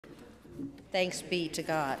Thanks be to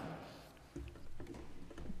God.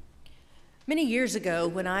 Many years ago,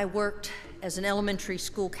 when I worked as an elementary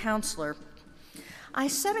school counselor, I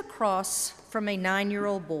sat across from a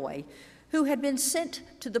 9-year-old boy who had been sent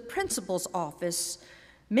to the principal's office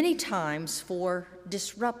many times for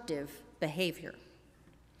disruptive behavior.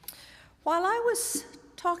 While I was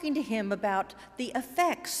talking to him about the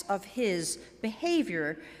effects of his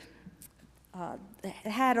behavior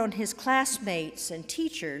had on his classmates and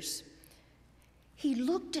teachers, he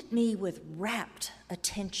looked at me with rapt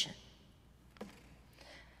attention.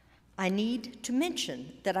 I need to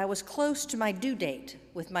mention that I was close to my due date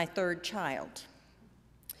with my third child.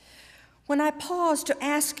 When I paused to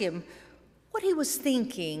ask him what he was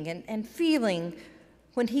thinking and feeling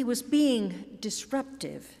when he was being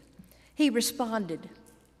disruptive, he responded,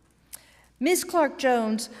 "Ms.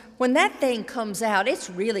 Clark-Jones, when that thing comes out,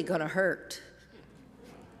 it's really going to hurt."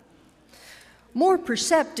 More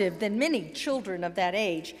perceptive than many children of that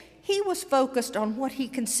age, he was focused on what he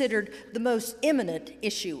considered the most imminent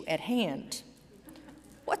issue at hand.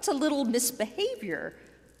 What's a little misbehavior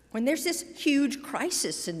when there's this huge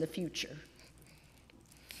crisis in the future?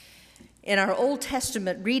 In our Old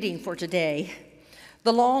Testament reading for today,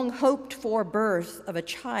 the long hoped-for birth of a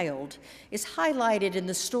child is highlighted in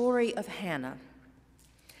the story of Hannah.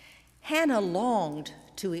 Hannah longed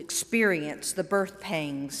to experience the birth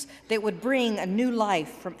pangs that would bring a new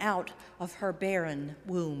life from out of her barren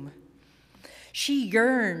womb. She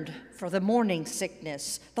yearned for the morning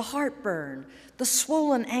sickness, the heartburn, the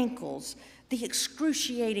swollen ankles, the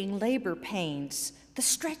excruciating labor pains, the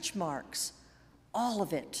stretch marks, all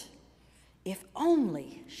of it. If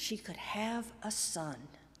only she could have a son.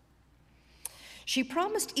 She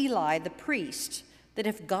promised Eli, the priest, that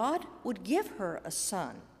if God would give her a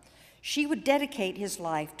son, she would dedicate his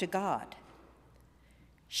life to God.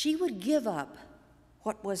 She would give up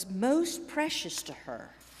what was most precious to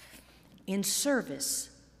her in service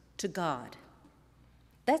to God.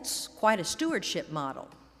 That's quite a stewardship model.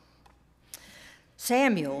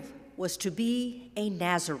 Samuel was to be a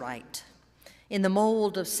Nazirite in the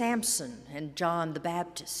mold of Samson and John the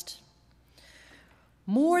Baptist.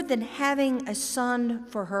 More than having a son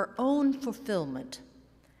for her own fulfillment,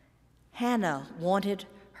 Hannah wanted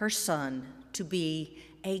her son to be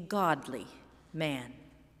a godly man.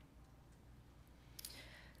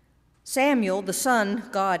 Samuel, the son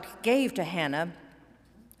God gave to Hannah,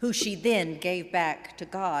 who she then gave back to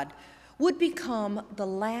God, would become the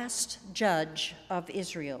last judge of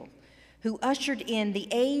Israel, who ushered in the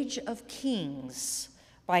age of kings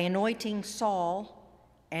by anointing Saul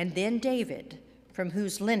and then David, from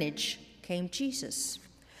whose lineage came Jesus.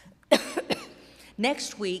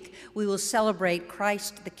 Next week, we will celebrate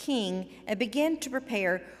Christ the King and begin to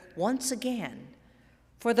prepare once again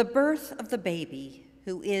for the birth of the baby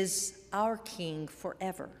who is our King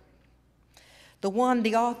forever, the one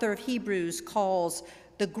the author of Hebrews calls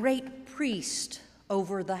the great priest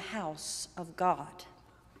over the house of God.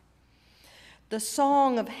 The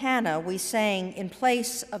song of Hannah we sang in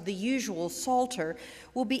place of the usual psalter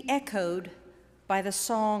will be echoed by the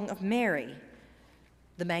song of Mary,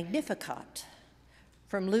 the Magnificat,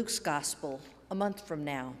 from Luke's Gospel a month from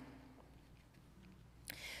now.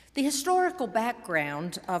 The historical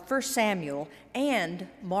background of 1 Samuel and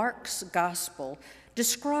Mark's Gospel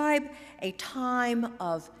describe a time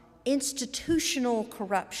of institutional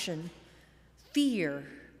corruption, fear,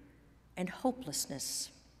 and hopelessness.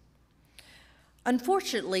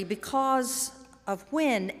 Unfortunately, because of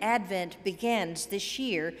when Advent begins this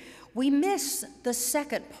year, we miss the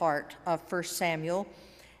second part of 1 Samuel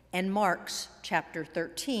and Mark's chapter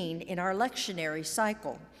 13 in our lectionary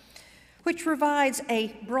cycle, which provides a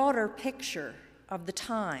broader picture of the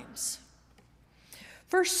times.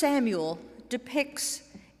 1 Samuel depicts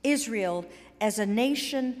Israel as a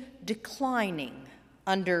nation declining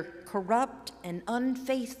under corrupt and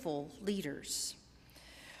unfaithful leaders.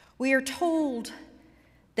 We are told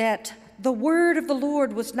that the word of the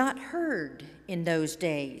Lord was not heard in those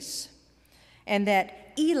days, and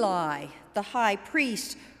that Eli, the high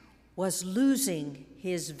priest, was losing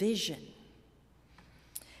his vision,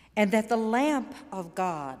 and that the lamp of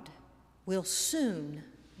God will soon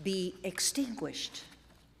be extinguished.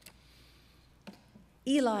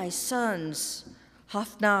 Eli's sons,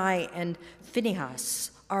 Hophni and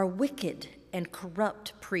Phinehas, are wicked and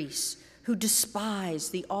corrupt priests who despise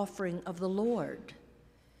the offering of the Lord,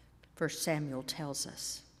 1 Samuel tells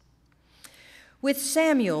us. With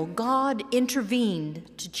Samuel, God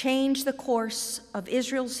intervened to change the course of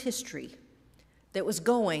Israel's history that was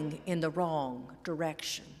going in the wrong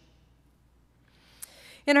direction.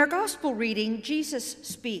 In our gospel reading, Jesus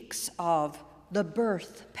speaks of the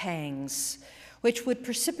birth pangs, which would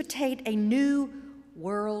precipitate a new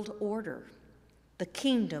world order, the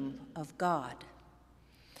kingdom of God.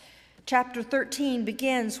 Chapter 13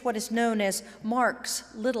 begins what is known as Mark's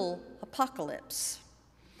little apocalypse.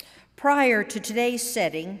 Prior to today's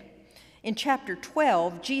setting, in chapter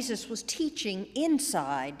 12, Jesus was teaching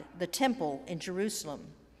inside the temple in Jerusalem.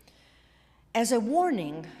 As a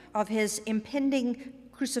warning of his impending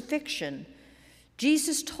crucifixion,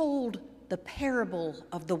 Jesus told the parable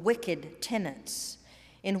of the wicked tenants,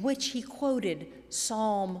 in which he quoted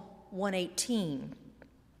Psalm 118.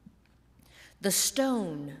 The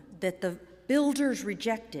stone that the builders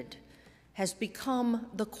rejected has become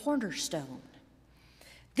the cornerstone.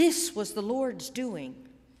 This was the Lord's doing,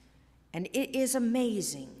 and it is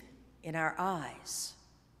amazing in our eyes.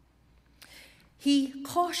 He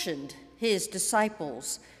cautioned his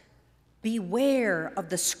disciples, beware of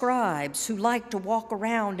the scribes who like to walk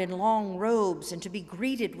around in long robes and to be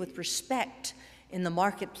greeted with respect in the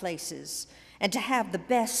marketplaces and to have the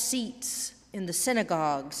best seats in the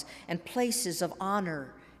synagogues and places of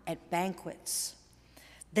honor at banquets.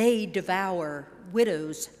 They devour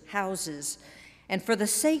widows' houses and for the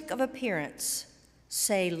sake of appearance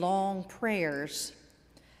say long prayers.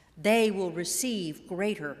 They will receive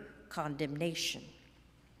greater condemnation.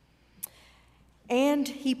 And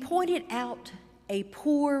he pointed out a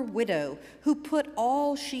poor widow who put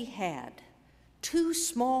all she had, 2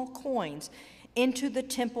 small coins, into the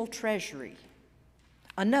temple treasury.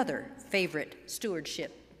 Another favorite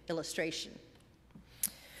stewardship illustration.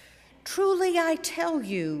 Truly I tell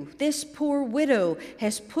you, this poor widow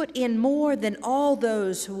has put in more than all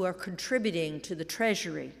those who are contributing to the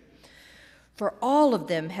treasury, for all of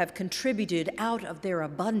them have contributed out of their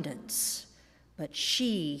abundance, but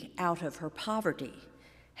she, out of her poverty,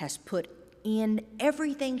 has put in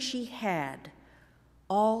everything she had,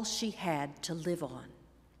 all she had to live on.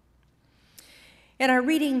 In our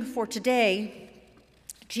reading for today,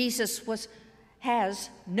 Jesus has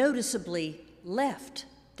noticeably left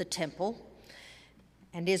the temple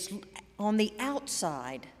and is on the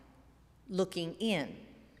outside looking in.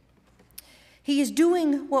 He is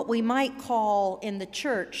doing what we might call in the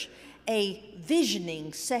church a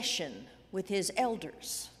visioning session with his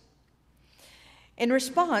elders. In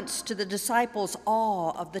response to the disciples'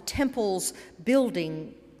 awe of the temple's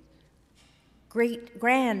building,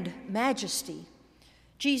 grand majesty,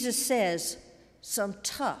 Jesus says some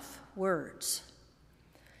tough words.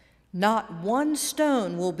 Not one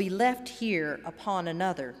stone will be left here upon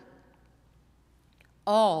another.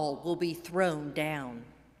 All will be thrown down.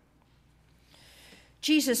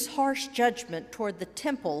 Jesus' harsh judgment toward the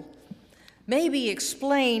temple may be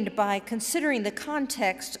explained by considering the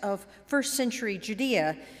context of first century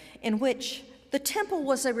Judea, in which the temple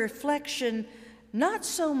was a reflection not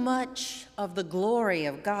so much of the glory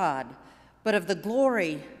of God, but of the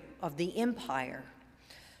glory of the empire,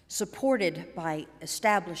 supported by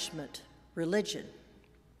establishment religion.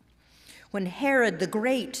 When Herod the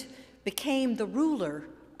Great became the ruler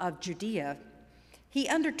of Judea, he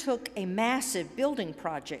undertook a massive building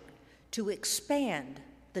project to expand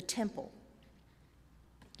the temple.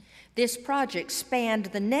 This project spanned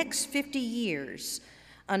the next 50 years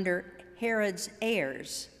under Herod's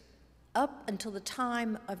heirs, up until the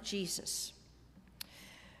time of Jesus.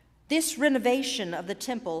 This renovation of the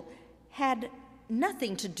temple had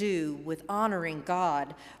nothing to do with honoring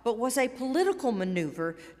God, but was a political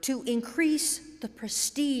maneuver to increase the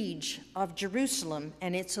prestige of Jerusalem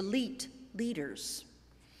and its elite leaders.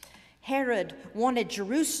 Herod wanted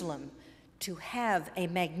Jerusalem to have a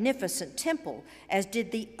magnificent temple, as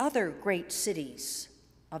did the other great cities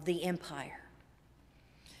of the empire.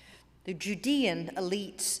 The Judean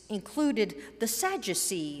elites included the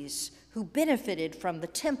Sadducees, who benefited from the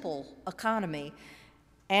temple economy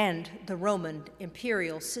and the Roman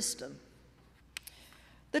imperial system.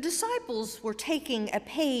 The disciples were taking a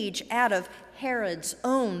page out of Herod's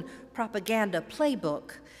own propaganda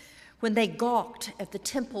playbook when they gawked at the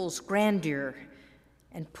temple's grandeur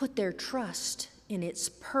and put their trust in its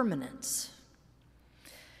permanence.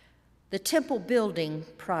 The temple building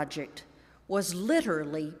project was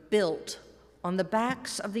literally built on the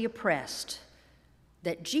backs of the oppressed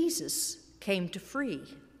that Jesus came to free.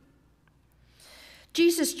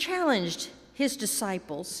 Jesus challenged his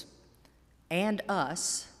disciples and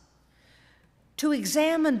us to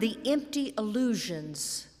examine the empty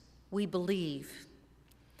illusions we believe.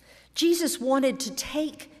 Jesus wanted to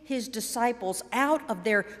take his disciples out of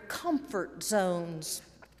their comfort zones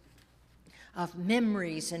of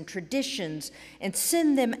memories and traditions and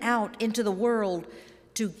send them out into the world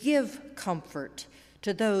to give comfort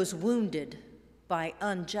to those wounded by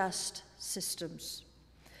unjust systems.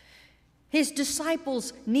 His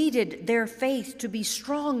disciples needed their faith to be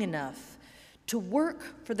strong enough to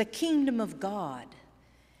work for the kingdom of God,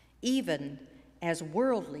 even as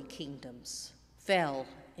worldly kingdoms fell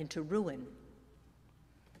into ruin.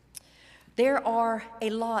 There are a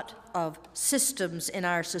lot of systems in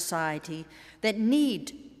our society that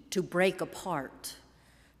need to break apart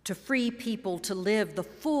to free people to live the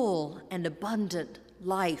full and abundant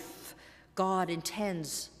life God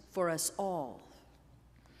intends for us all.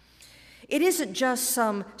 It isn't just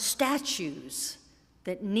some statues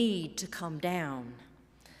that need to come down.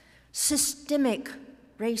 Systemic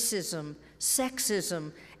racism,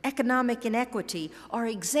 sexism, economic inequity are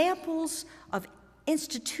examples of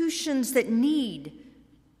institutions that need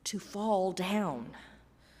to fall down.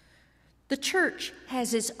 The church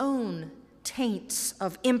has its own taints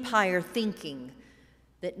of empire thinking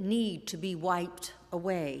that need to be wiped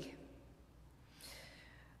away.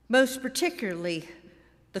 Most particularly,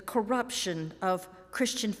 the corruption of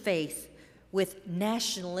Christian faith with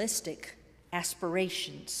nationalistic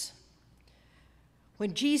aspirations.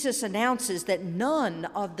 When Jesus announces that none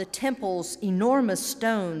of the temple's enormous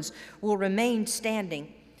stones will remain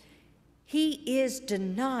standing, he is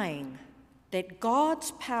denying that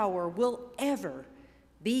God's power will ever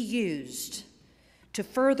be used to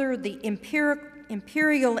further the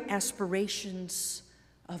imperial aspirations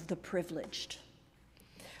of the privileged.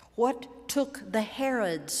 What took the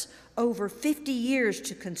Herods over 50 years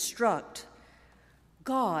to construct,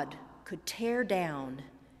 God could tear down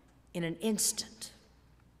in an instant.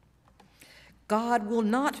 God will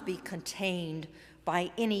not be contained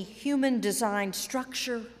by any human-designed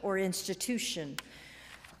structure or institution.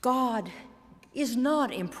 God is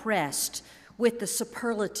not impressed with the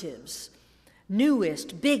superlatives,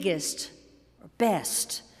 newest, biggest, or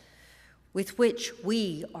best, with which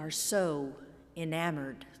we are so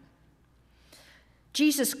enamored.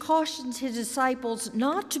 Jesus cautions his disciples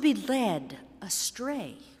not to be led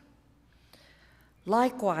astray.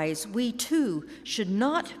 Likewise, we too should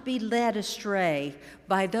not be led astray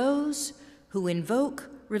by those who invoke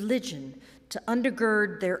religion to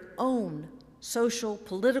undergird their own social,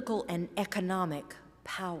 political, and economic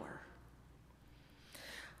power.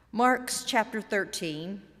 Mark's chapter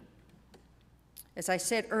 13, as I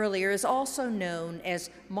said earlier, is also known as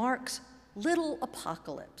Mark's little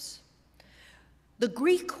apocalypse. The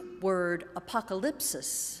Greek word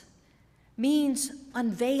apocalypsis means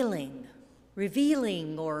unveiling,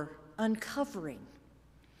 revealing, or uncovering.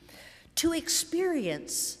 To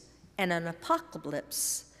experience an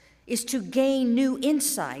apocalypse is to gain new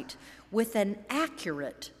insight with an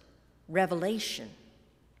accurate revelation.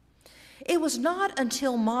 It was not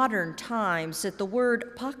until modern times that the word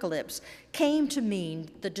apocalypse came to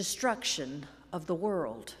mean the destruction of the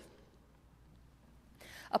world.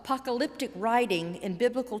 Apocalyptic writing in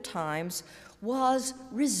biblical times was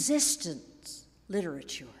resistance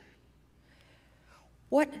literature.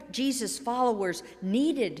 What Jesus' followers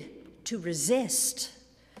needed to resist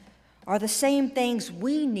are the same things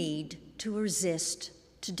we need to resist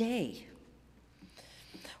today.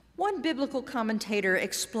 One biblical commentator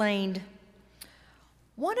explained,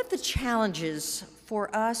 one of the challenges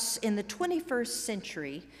for us in the 21st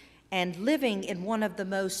century and living in one of the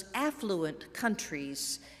most affluent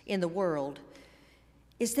countries in the world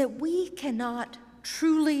is that we cannot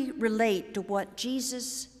truly relate to what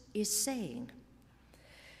Jesus is saying.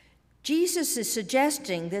 Jesus is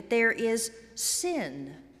suggesting that there is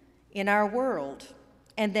sin in our world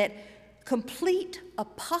and that complete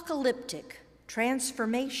apocalyptic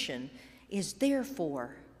transformation is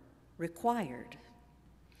therefore required.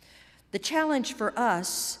 The challenge for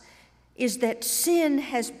us is that sin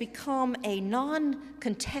has become a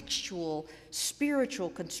non-contextual spiritual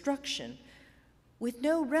construction with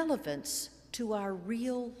no relevance to our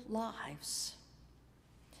real lives.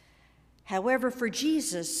 However, for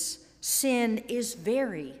Jesus, sin is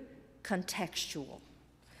very contextual.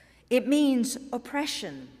 It means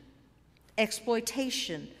oppression,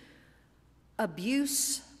 exploitation,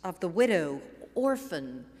 abuse of the widow,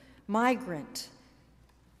 orphan, migrant,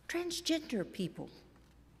 transgender people,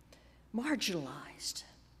 marginalized.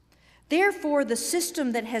 Therefore, the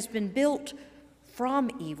system that has been built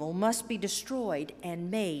from evil must be destroyed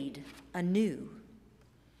and made anew.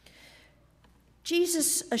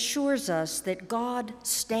 Jesus assures us that God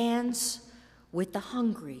stands with the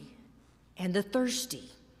hungry and the thirsty,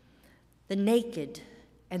 the naked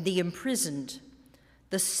and the imprisoned,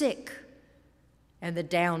 the sick and the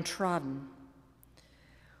downtrodden.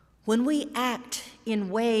 When we act in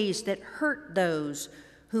ways that hurt those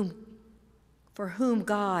for whom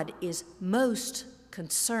God is most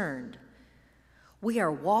concerned, We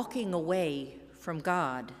are walking away from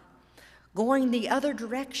God, going the other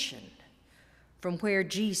direction from where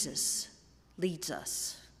Jesus leads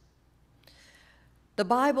us. The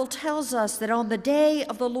Bible tells us that on the day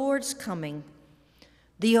of the Lord's coming,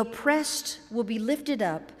 the oppressed will be lifted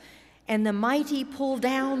up and the mighty pulled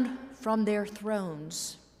down from their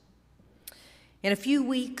thrones. In a few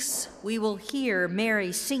weeks, we will hear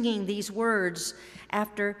Mary singing these words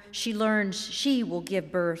after she learns she will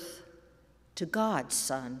give birth to God's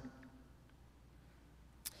Son.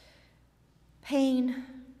 Pain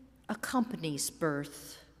accompanies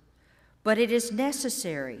birth, but it is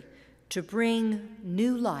necessary to bring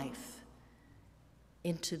new life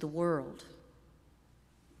into the world.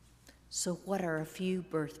 So what are a few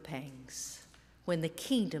birth pangs when the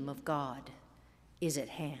kingdom of God is at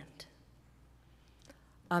hand?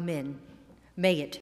 Amen. May it